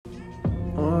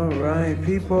Alright,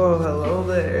 people, hello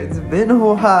there. It's been a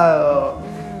while.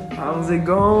 How's it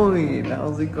going? I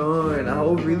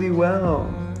hope really well.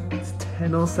 It's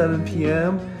 10:07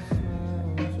 p.m.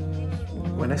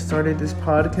 when I started this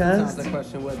podcast.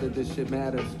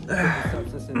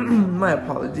 My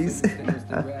apologies.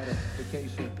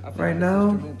 Right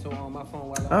now,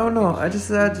 I don't know. I just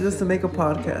decided just to make a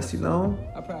podcast, you know?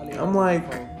 I'm like,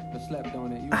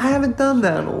 I haven't done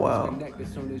that in a while.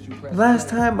 Last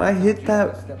time I hit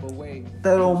that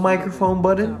old microphone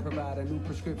button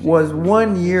was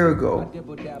 1 year ago.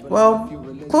 Well,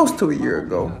 close to a year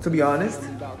ago, to be honest.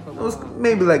 It was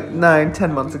maybe like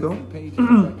 9-10 months ago.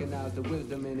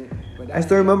 I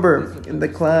still remember in the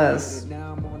class,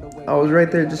 I was right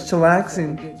there just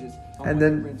chillaxing, and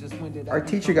then our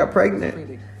teacher got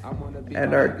pregnant.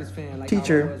 And our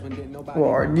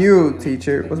new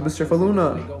teacher was Mr.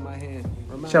 Faluna.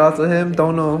 Shout out to him.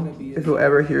 Don't know if he'll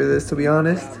ever hear this, to be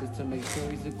honest.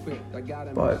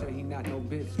 But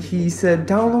he said,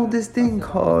 download this thing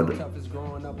called...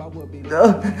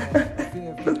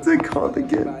 What's it called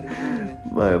again?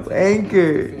 My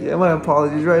Anchor. Yeah, my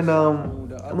apologies. Right now,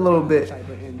 I'm a little bit,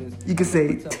 you could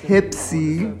say,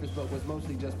 tipsy.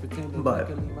 But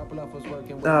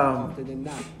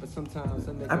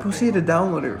I proceeded to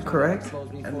download it, correct?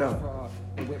 And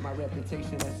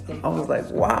I was like,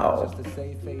 wow,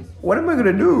 what am I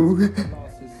gonna do?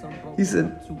 He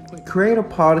said, create a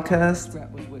podcast,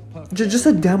 just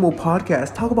a demo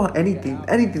podcast. Talk about anything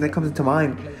that comes into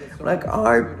mind. I'm like,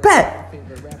 alright, bet.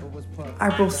 I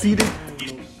proceeded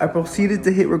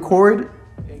to hit record,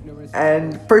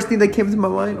 and first thing that came to my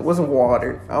mind was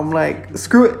water. I'm like,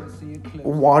 screw it,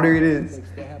 water it is.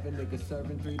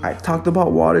 I talked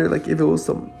about water like if it was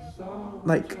some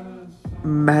like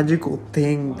magical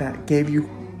thing that gave you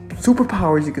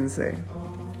superpowers, you can say.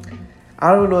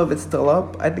 I don't know if it's still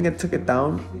up. I think I took it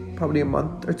down probably a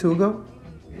month or two ago.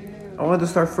 I wanted to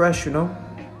start fresh, you know,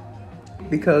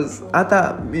 because I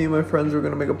thought me and my friends were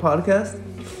gonna make a podcast,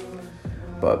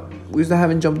 but we still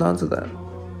haven't jumped onto that.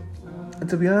 And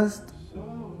to be honest,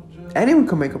 anyone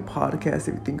can make a podcast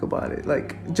if you think about it.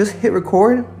 Like, just hit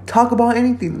record, talk about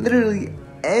anything, literally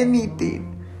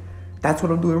anything. That's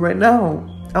what I'm doing right now.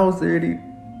 I want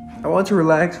to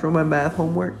relax from my math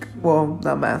homework. Well,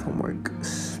 not math homework,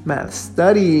 math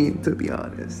studying, to be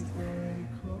honest.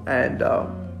 And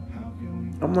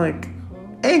I'm like,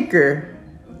 Anchor,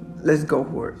 let's go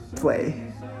for it, play.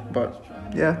 But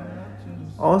yeah,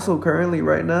 also currently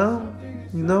right now,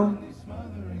 you know,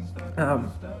 what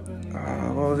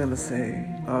was I gonna say?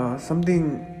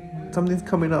 Something's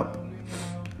coming up.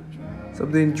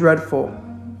 Something dreadful.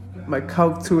 My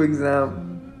Calc 2 exam,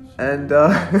 and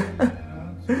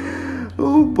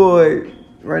oh boy,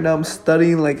 right now I'm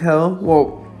studying like hell.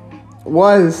 Well,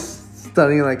 was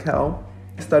studying like hell.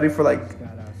 I studied for like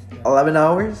 11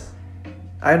 hours.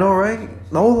 I know, right?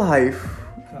 No life.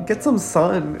 Get some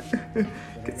sun.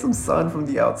 Get some sun from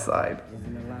the outside.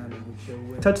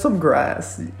 Touch some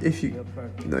grass, if you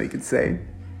could say.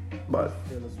 But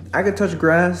I could touch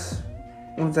grass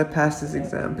once I pass this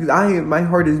exam, because my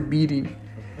heart is beating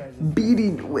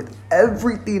with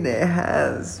everything it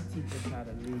has.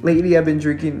 Lately, I've been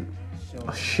drinking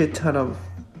a shit ton of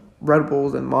Red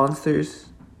Bulls and Monsters,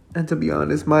 and to be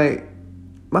honest, my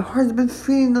heart's been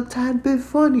feeling a tad bit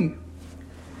funny.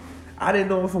 I didn't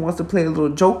know if it wants to play a little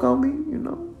joke on me, you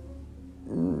know.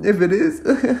 If it is,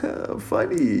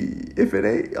 funny. If it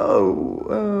ain't,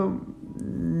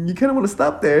 you kind of want to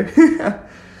stop there.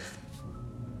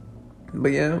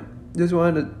 But yeah, just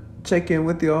wanted to check in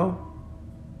with y'all,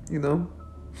 you know.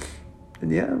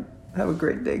 And yeah, have a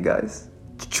great day, guys.